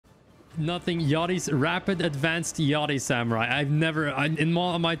Nothing. Yari's rapid advanced Yari samurai. I've never, in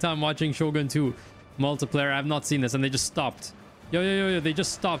my time watching Shogun 2 multiplayer, I've not seen this, and they just stopped. Yo, they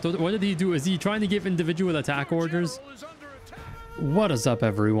just stopped. What did he do? Is he trying to give individual attack orders? What is up,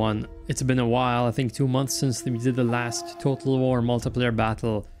 everyone? It's been a while, I think 2 months since we did the last Total War multiplayer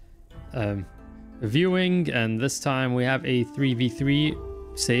battle viewing, and this time we have a 3v3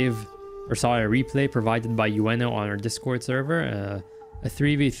 replay provided by Ueno on our Discord server. A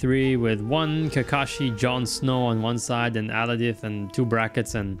 3v3 with one Kakashi Jon Snow on one side and Aladith and two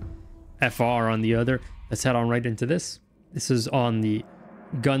brackets and FR on the other. Let's head on right into this. This is on the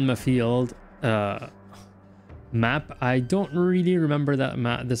Gunma Field map. I don't really remember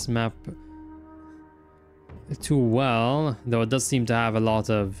that this map too well, though it does seem to have a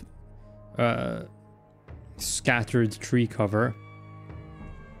lot of scattered tree cover.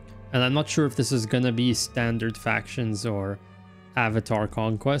 And I'm not sure if this is gonna be standard factions or Avatar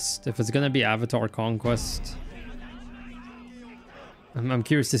Conquest. If it's gonna be Avatar Conquest, I'm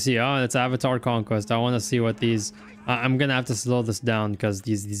curious to see. Oh, it's Avatar Conquest. I want to see what these I'm gonna have to slow this down because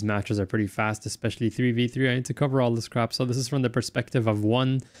these matches are pretty fast, especially 3v3. I need to cover all this crap. So this is from the perspective of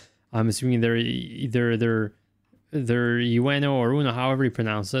one. I'm assuming they're Ueno or Uno, however you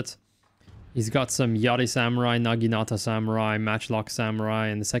pronounce it. He's got some Yari Samurai, Naginata Samurai, Matchlock Samurai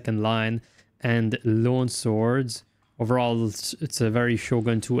in the second line, and Lone Swords. Overall, it's a very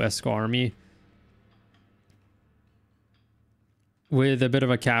Shogun 2-esque army with a bit of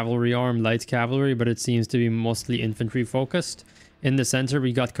a cavalry arm, light cavalry, but it seems to be mostly infantry focused. In the center,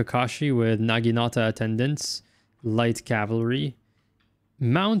 we got Kakashi with Naginata attendants, light cavalry.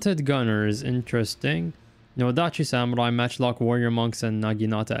 Mounted gunners, interesting. Nodachi Samurai, Matchlock Warrior Monks, and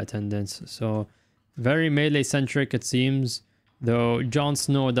Naginata attendants. So, very melee-centric it seems. Though Jon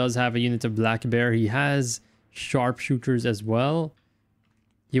Snow does have a unit of Black Bear. He has sharpshooters as well.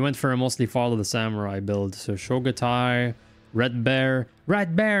 He went for a mostly follow the samurai build. So Shogatai, Red Bear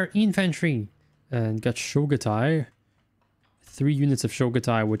infantry, and got Shogatai. 3 units of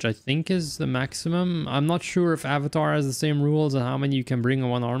Shogatai, which I think is the maximum. I'm not sure if Avatar has the same rules and how many you can bring in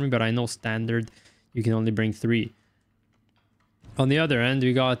one army, but I know standard you can only bring 3. On the other end,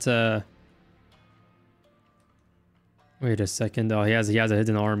 we got wait a second. Oh, he has a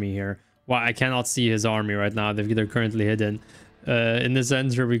hidden army here. Well, I cannot see his army right now. They're currently hidden. In the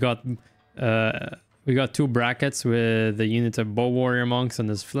center, we got 2 brackets with the unit of Bow Warrior Monks on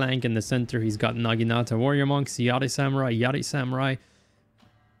his flank. In the center, he's got Naginata Warrior Monks, Yari Samurai,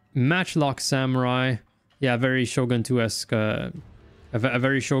 Matchlock Samurai. Yeah, very Shogun 2-esque, a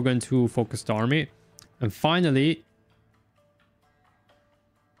very Shogun 2 focused army. And finally,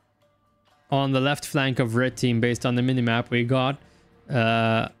 on the left flank of red team, based on the minimap, we got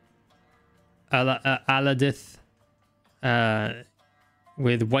Aladith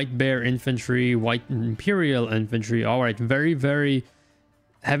with White Bear infantry, White Imperial infantry. All right, very, very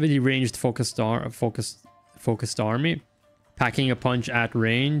heavily ranged focused army, packing a punch at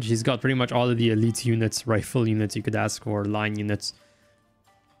range. He's got pretty much all of the elite units, rifle units you could ask for, line units.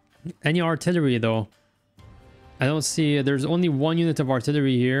 Any artillery though? I don't see. There's only 1 unit of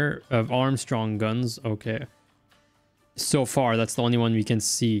artillery here of Armstrong guns. Okay, so far that's the only one we can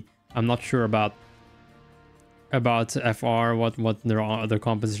see. I'm not sure about FR, what their other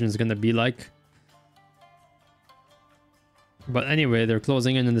composition is going to be like. But anyway, they're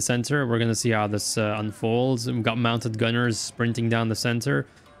closing in the center. We're going to see how this unfolds. We've got mounted gunners sprinting down the center.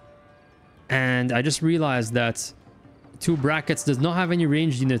 And I just realized that 2 brackets does not have any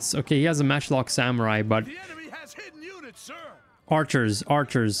ranged units. Okay, he has a Matchlock Samurai, but The enemy has hidden units, sir. Archers.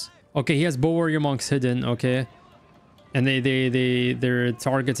 Okay, he has Bow Warrior Monks hidden. Okay. And they're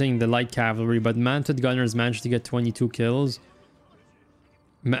targeting the light cavalry, but mounted gunners managed to get 22 kills.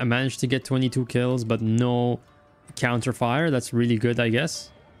 Managed to get 22 kills, but no counter fire. That's really good, I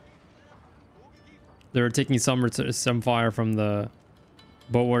guess. They're taking some fire from the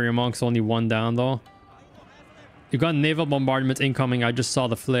Bow Warrior Monks. Only 1 down though. You got naval bombardment incoming. I just saw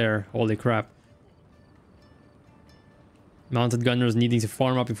the flare. Holy crap! Mounted gunners needing to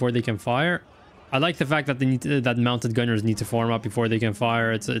form up before they can fire. I like the fact that that mounted gunners need to form up before they can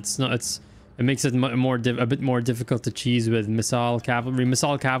fire. It makes it a bit more difficult to cheese with missile cavalry.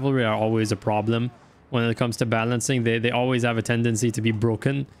 Missile cavalry are always a problem when it comes to balancing. They always have a tendency to be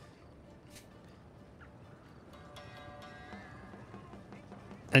broken.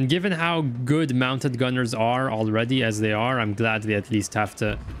 And given how good mounted gunners are already as they are, I'm glad they at least have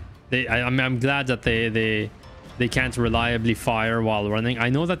to. I'm glad that they can't reliably fire while running. I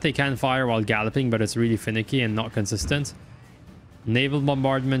know that they can fire while galloping, but it's really finicky and not consistent. Naval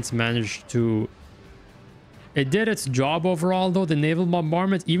bombardments managed to It did its job overall though, the naval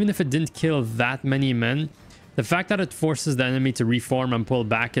bombardment, even if it didn't kill that many men. The fact that it forces the enemy to reform and pull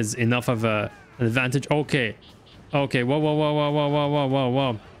back is enough of an advantage. Okay. Okay,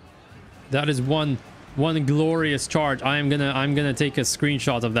 whoa. That is one glorious charge. I'm gonna take a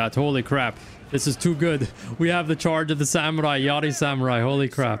screenshot of that. Holy crap. This is too good. We have the charge of the samurai, Yari samurai. Holy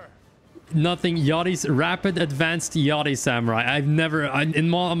crap. Nothing. Yari's rapid advanced Yari samurai. I've never in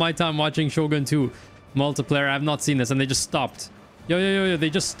my time watching Shogun 2 multiplayer, I've not seen this, and they just stopped. Yo, they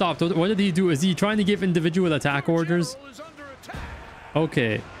just stopped. What did he do? Is he trying to give individual attack orders?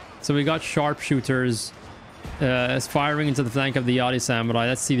 Okay, so we got sharpshooters firing into the flank of the Yari samurai.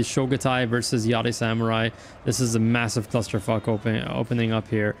 Let's see the Shogatai versus Yari samurai. This is a massive clusterfuck opening up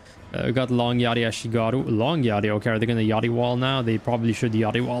here. We got long Yari Ashigaru. Long Yari. Okay, are they going to Yari wall now? They probably should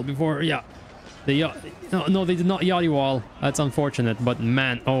Yari wall before. Yeah. No, they did not Yari wall. That's unfortunate. But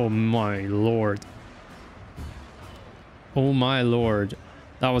man, oh my lord. Oh my lord.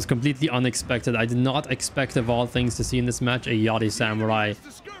 That was completely unexpected. I did not expect of all things to see in this match a Yari samurai.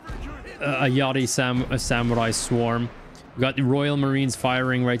 A samurai swarm. We got the Royal Marines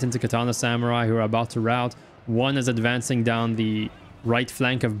firing right into Katana samurai who are about to rout. One is advancing down the right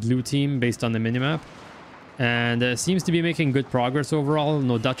flank of blue team based on the minimap. And seems to be making good progress overall.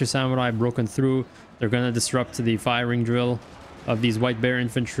 No Dachi samurai broken through. They're going to disrupt the firing drill of these white bear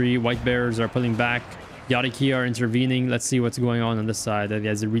infantry. White bears are pulling back. Yariki are intervening. Let's see what's going on this side. That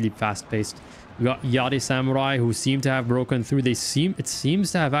is really fast-paced. We got Yari samurai who seem to have broken through. It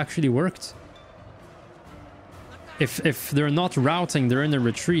seems to have actually worked. If they're not routing, they're in a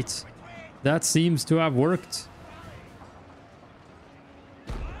retreat. That seems to have worked.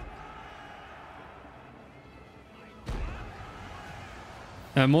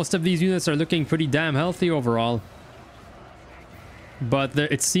 Most of these units are looking pretty damn healthy overall. But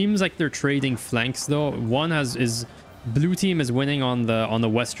it seems like they're trading flanks though. Blue team is winning on the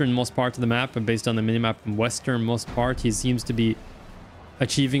westernmost part of the map, and based on the minimap westernmost part, he seems to be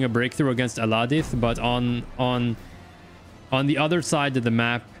achieving a breakthrough against Aladith. But on the other side of the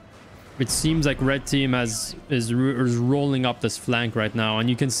map, it seems like red team is rolling up this flank right now, and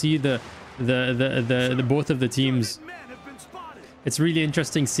you can see the both of the teams. It's really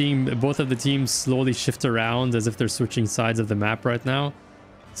interesting seeing both of the teams slowly shift around as if they're switching sides of the map right now.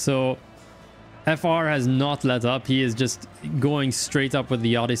 So FR has not let up. He is just going straight up with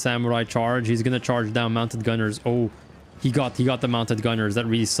the Yari samurai charge. He's going to charge down mounted gunners. Oh, he got the mounted gunners. That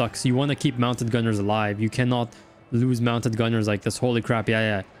really sucks. You want to keep mounted gunners alive. You cannot lose mounted gunners like this. Holy crap.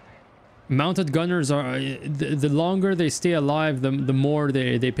 Yeah. Mounted gunners are... The longer they stay alive, the more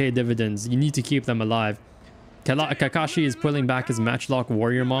they pay dividends. You need to keep them alive. Kakashi is pulling back his matchlock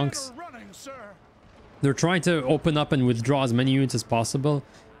warrior monks. They're trying to open up and withdraw as many units as possible.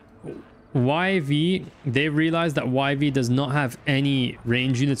 YV, they realized that YV does not have any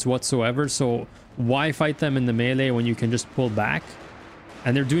range units whatsoever, so why fight them in the melee when you can just pull back?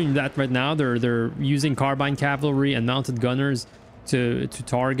 And they're doing that right now. They're using carbine cavalry and mounted gunners to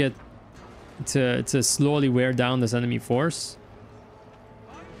target, to slowly wear down this enemy force.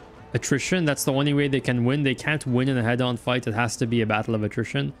 Attrition, that's the only way they can win. They can't win in a head-on fight. It has to be a battle of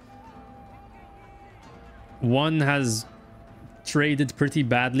attrition. One has traded pretty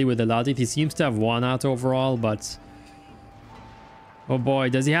badly with Eladith. He seems to have won out overall, but oh boy,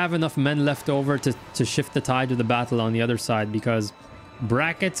 does he have enough men left over to shift the tide of the battle on the other side? Because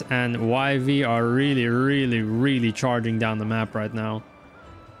Bracket and YV are really charging down the map right now.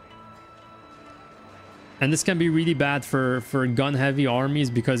 And this can be really bad for gun-heavy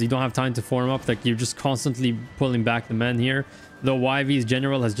armies because you don't have time to form up. Like, you're just constantly pulling back the men here. Though YV's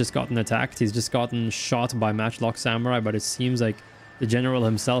general has just gotten attacked. He's just gotten shot by Matchlock Samurai, but it seems like the general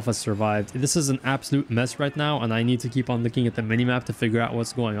himself has survived. This is an absolute mess right now, and I need to keep on looking at the minimap to figure out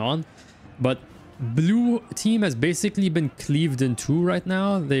what's going on. But blue team has basically been cleaved in two right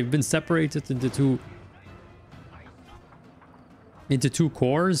now. They've been separated into two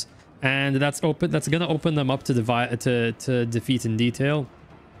cores. And that's gonna open them up to defeat in detail.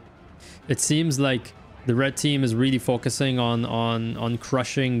 It seems like the red team is really focusing on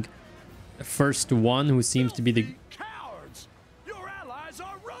crushing first one, who seems to be the cowards. Your allies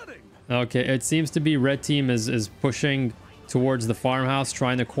are running. Okay, it seems to be red team is pushing towards the farmhouse,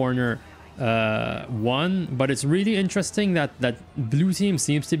 trying to corner one. But it's really interesting that blue team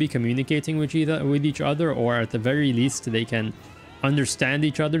seems to be communicating with each other, or at the very least they can understand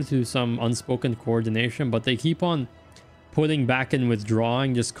each other through some unspoken coordination, but they keep on pulling back and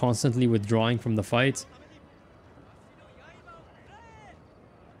withdrawing, just constantly withdrawing from the fight.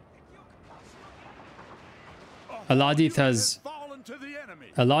 Aladith has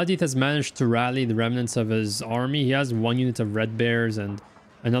Elgato has managed to rally the remnants of his army. He has 1 unit of Red Bears and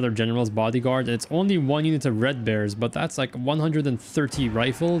another general's bodyguard. It's only 1 unit of Red Bears, but that's like 130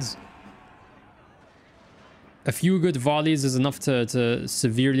 rifles. A few good volleys is enough to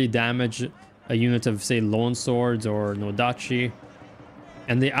severely damage a unit of, say, Lone Swords or Nodachi.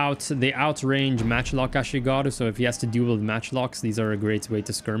 And they outrange Matchlock Ashigaru, so if he has to deal with Matchlocks, these are a great way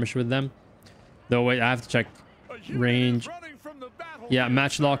to skirmish with them. Though, wait, I have to check range. Yeah,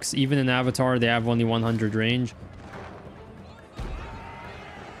 Matchlocks, even in Avatar, they have only 100 range.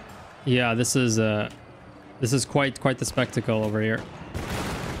 Yeah, this is quite the spectacle over here.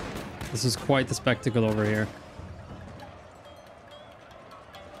 This is quite the spectacle over here.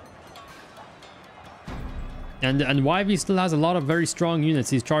 And YV still has a lot of very strong units.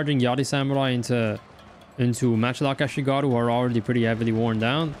 He's charging Yari Samurai into Matchlock Ashigaru, who are already pretty heavily worn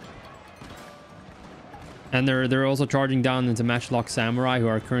down. And they're also charging down into Matchlock Samurai, who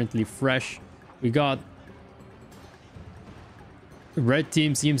are currently fresh. We got Red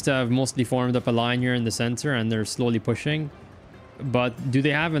team seems to have mostly formed up a line here in the center, and they're slowly pushing. But do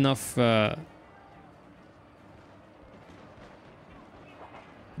they have enough?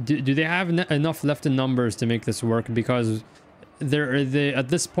 Do they have enough left in numbers to make this work? Because at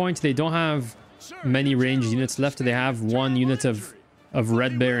this point they don't have many ranged units left. They have 1 unit of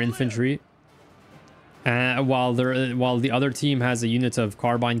Red Bear infantry, while the other team has a unit of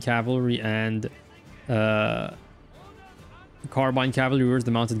Carbine cavalry and Carbine cavalry. Where's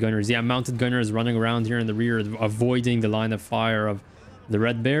the mounted gunners? Yeah, mounted gunners running around here in the rear, avoiding the line of fire of the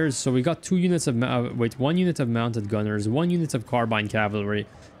Red Bears. So we got 2 units of 1 unit of mounted gunners, 1 unit of Carbine cavalry.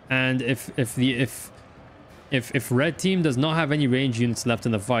 And if Red team does not have any range units left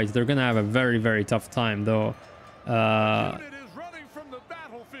in the fight, they're gonna have a very tough time. Though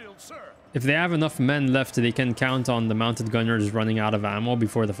if they have enough men left, they can count on the mounted gunners running out of ammo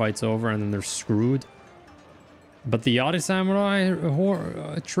before the fight's over, and then they're screwed. But the Yari Samurai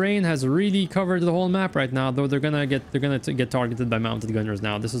train has really covered the whole map right now. Though they're gonna get targeted by mounted gunners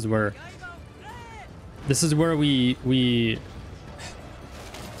now. This is where we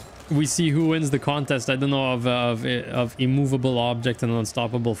see who wins the contest. I don't know of immovable object and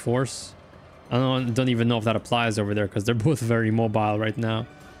unstoppable force. I don't even know if that applies over there, because they're both very mobile right now.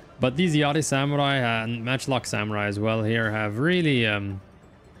 But these Yari Samurai and Matchlock Samurai as well here have really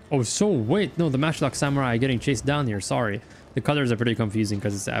oh, so wait, no, the Matchlock Samurai are getting chased down here. Sorry, the colors are pretty confusing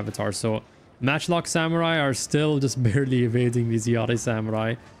because it's Avatar. So Matchlock Samurai are still just barely evading these Yari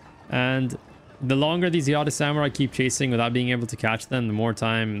Samurai, and the longer these Yari Samurai keep chasing without being able to catch them, the more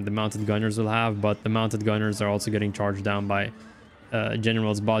time the mounted gunners will have. But the mounted gunners are also getting charged down by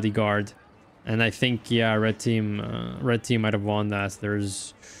General's bodyguard. And I think, yeah, red team might have won that.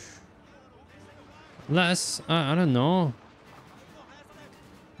 There's less, I don't know.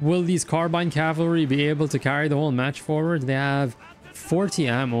 Will these Carbine cavalry be able to carry the whole match forward? They have 40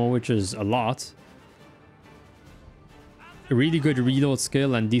 ammo, which is a lot. A really good reload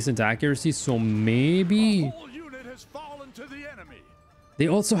skill and decent accuracy, so maybe they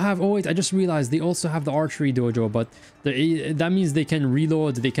also have, oh wait, I just realized they also have the archery dojo, but that means they can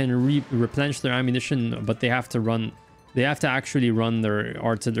reload, they can replenish their ammunition, but they have to actually run their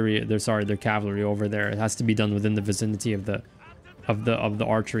artillery, their cavalry over there. It has to be done within the vicinity of the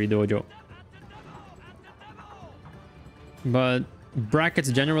archery dojo. But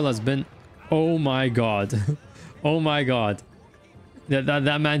Bracket's general has been, oh my god. Oh my god.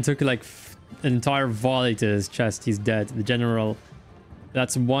 That man took like an entire volley to his chest. He's dead. The general,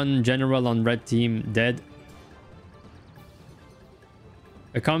 that's 1 general on red team dead.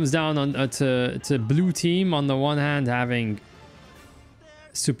 It comes down on to blue team on the one hand having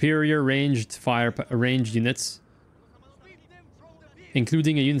superior ranged units,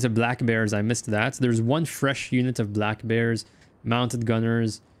 including a unit of black bears. I missed that. There's 1 fresh unit of black bears, mounted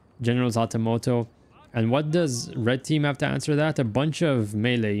gunners, General Satamoto. And what does red team have to answer that? A bunch of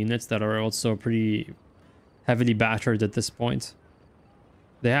melee units that are also pretty heavily battered at this point.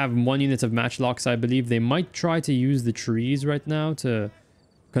 They have 1 unit of matchlocks, I believe. They might try to use the trees right now to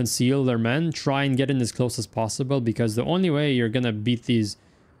conceal their men. Try and get in as close as possible, because the only way you're gonna beat these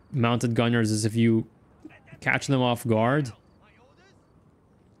mounted gunners is if you catch them off guard.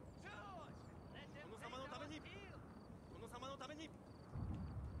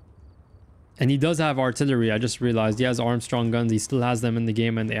 And he does have artillery. I just realized he has Armstrong guns. He still has them in the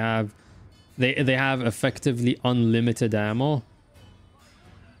game, and they have effectively unlimited ammo.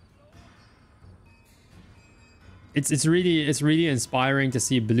 It's really inspiring to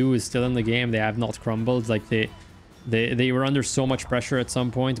see blue is still in the game. They have not crumbled. Like they were under so much pressure at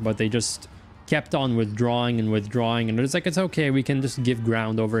some point, but they just kept on withdrawing and withdrawing, and it's like, it's okay, we can just give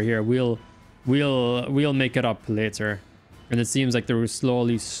ground over here. We'll make it up later. And it seems like they're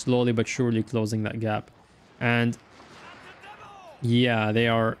slowly but surely closing that gap. And yeah, they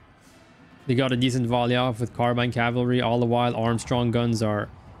got a decent volley off with carbine cavalry. All the while, Armstrong guns are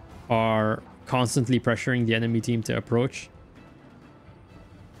constantly pressuring the enemy team to approach.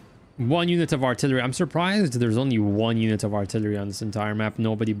 1 unit of artillery. I'm surprised there's only 1 unit of artillery on this entire map.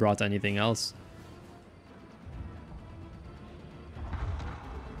 Nobody brought anything else.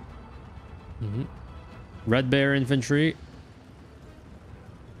 Red Bear infantry.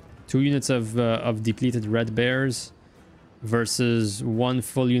 2 units of depleted Red Bears versus 1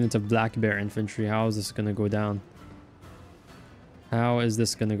 full unit of Black Bear infantry. How is this gonna go down? How is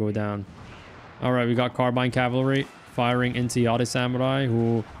this gonna go down? All right, we got carbine cavalry firing into Yari Samurai,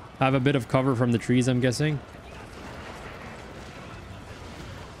 who have a bit of cover from the trees, I'm guessing.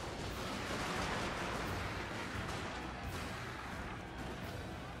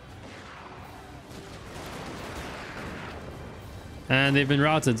 And they've been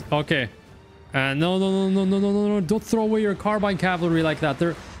routed. Okay. No. Don't throw away your carbine cavalry like that.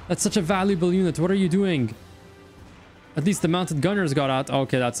 That's such a valuable unit. What are you doing? At least the mounted gunners got out.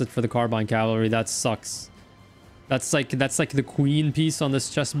 Okay, that's it for the carbine cavalry. That sucks. That's like the queen piece on this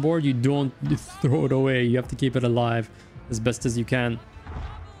chessboard. You don't throw it away. You have to keep it alive as best as you can.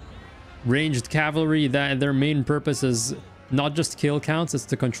 Ranged cavalry, their main purpose is not just kill counts, it's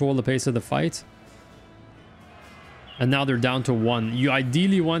to control the pace of the fight. And now they're down to 1. You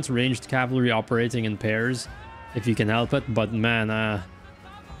ideally want ranged cavalry operating in pairs if you can help it, but man,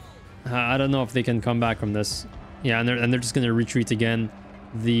 I don't know if they can come back from this. Yeah, and they're just gonna retreat again.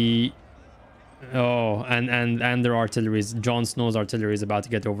 And their artillery, Jon Snow's artillery is about to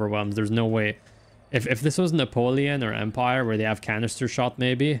get overwhelmed. There's no way. If this was Napoleon or Empire, where they have canister shot,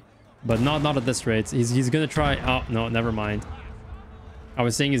 maybe, but not at this rate. He's gonna try. Oh no, never mind. I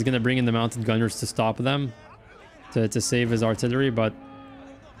was saying he's gonna bring in the mounted gunners to stop them, to save his artillery, but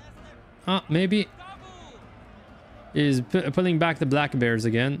maybe he's pulling back the Black Bears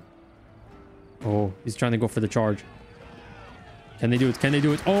again. Oh, he's trying to go for the charge. Can they do it? Can they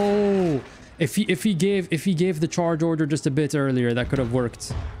do it? Oh, if he gave the charge order just a bit earlier, that could have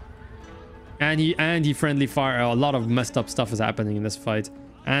worked. And he friendly fire. A lot of messed up stuff is happening in this fight.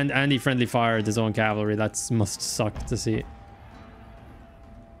 And he friendly fired his own cavalry. That must suck to see.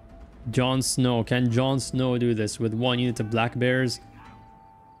 Jon Snow. Can Jon Snow do this with 1 unit of Black Bears,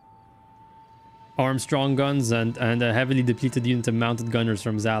 Armstrong guns, and a heavily depleted unit of mounted gunners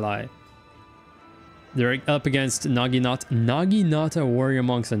from his ally? They're up against Naginata warrior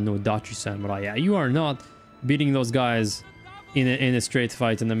monks and Nodachi samurai. Yeah, you are not beating those guys in a straight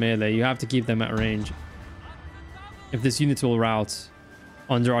fight in the melee. You have to keep them at range. If this unit will rout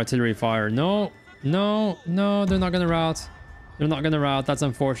under artillery fire. No, they're not gonna rout. They're not gonna rout. That's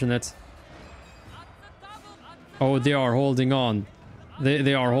unfortunate. Oh, they are holding on.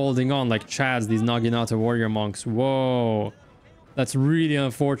 They are holding on like chads, these Naginata warrior monks. Whoa, that's really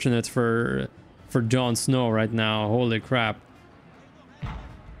unfortunate for Jon Snow right now. Holy crap.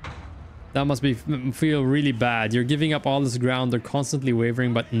 That must feel really bad. You're giving up all this ground. They're constantly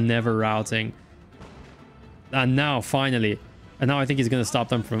wavering but never routing. And now finally. And now I think he's gonna stop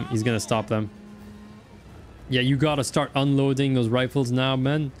them from... He's gonna stop them. Yeah, you gotta start unloading those rifles now,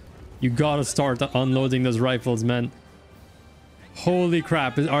 man. You gotta start unloading those rifles, man. Holy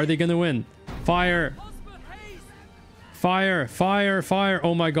crap. Are they gonna win? Fire. Fire. Fire. Fire.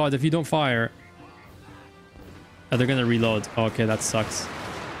 Oh my god, if you don't fire... Oh, they're gonna reload. Okay, that sucks.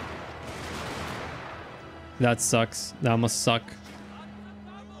 That sucks. That must suck.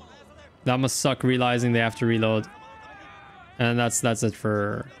 That must suck, realizing they have to reload. And that's it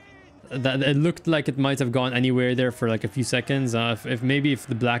for... That, it looked like it might have gone anywhere there for like a few seconds. Maybe if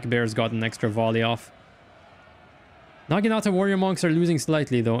the Black Bears got an extra volley off. Naginata warrior monks are losing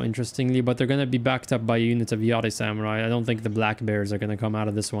slightly though, interestingly, but they're gonna be backed up by a unit of Yari samurai. I don't think the Black Bears are gonna come out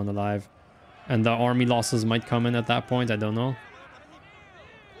of this one alive. And the army losses might come in at that point. I don't know.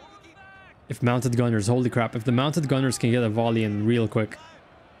 If mounted gunners... Holy crap. If the mounted gunners can get a volley in real quick.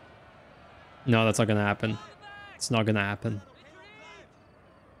 No, that's not going to happen. It's not going to happen.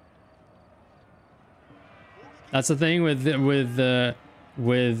 That's the thing with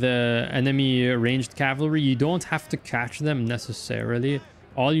enemy ranged cavalry. You don't have to catch them necessarily.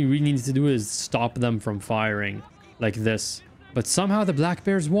 All you really need to do is stop them from firing. Like this. But somehow the Black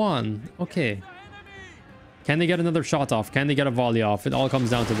Bears won. Okay. Can they get another shot off? Can they get a volley off? It all comes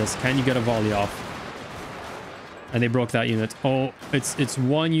down to this. Can you get a volley off? And they broke that unit. Oh, it's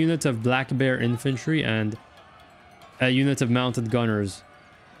 1 unit of Black Bear infantry and a unit of mounted gunners.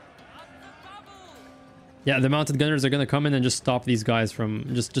 Yeah, the mounted gunners are gonna come in and just stop these guys from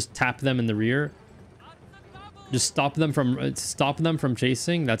just tap them in the rear. Just stop them from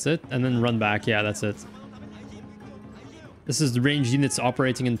chasing. That's it, and then run back. Yeah, that's it. This is the range units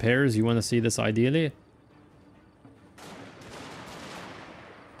operating in pairs. You want to see this ideally.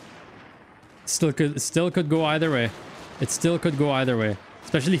 Still could go either way. It still could go either way,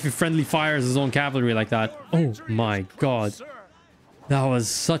 especially if your friendly fires his own cavalry like that. Oh my god. That was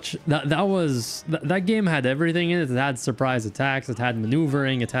such that game had everything in it. It had surprise attacks, it had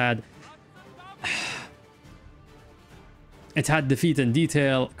maneuvering, it had defeat in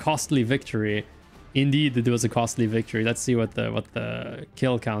detail, costly victory. Indeed, it was a costly victory. Let's see what the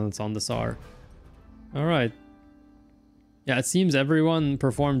kill counts on this are. All right. Yeah, it seems everyone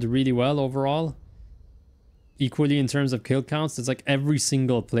performed really well overall. Equally in terms of kill counts, it's like every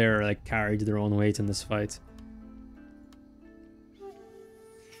single player like carried their own weight in this fight.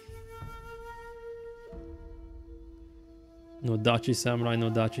 No Dachi Samurai,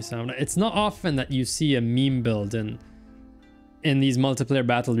 no Dachi Samurai. It's not often that you see a meme build in these multiplayer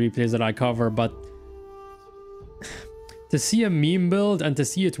battle replays that I cover, but to see a meme build and to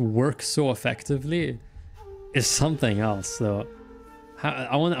see it work so effectively is something else. So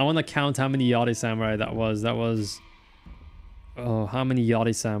I want to count how many Yari Samurai that was. That was, oh, how many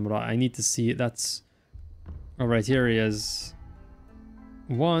Yari Samurai? I need to see it. That's all right. Here he is.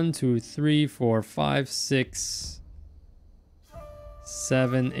 1, 2, 3, 4, 5, 6,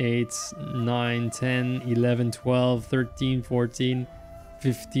 7, 8, 9, 10, 11, 12, 13, 14,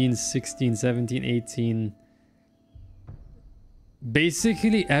 15, 16, 17, 18.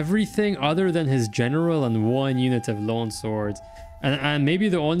 Basically everything other than his general and one unit of lone swords. And maybe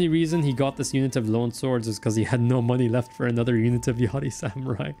the only reason he got this unit of lone swords is because he had no money left for another unit of Yari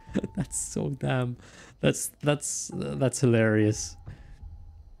Samurai. That's so damn. That's hilarious.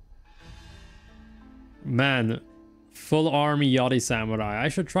 Man, full army Yari Samurai. I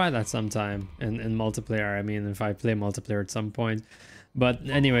should try that sometime in multiplayer. I mean, if I play multiplayer at some point. But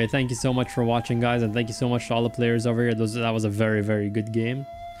anyway, thank you so much for watching, guys, and thank you so much to all the players over here. That was a very, very good game.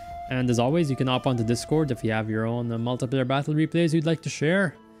 And as always, you can hop onto Discord if you have your own multiplayer battle replays you'd like to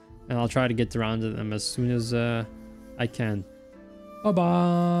share. And I'll try to get around to them as soon as I can. Bye-bye!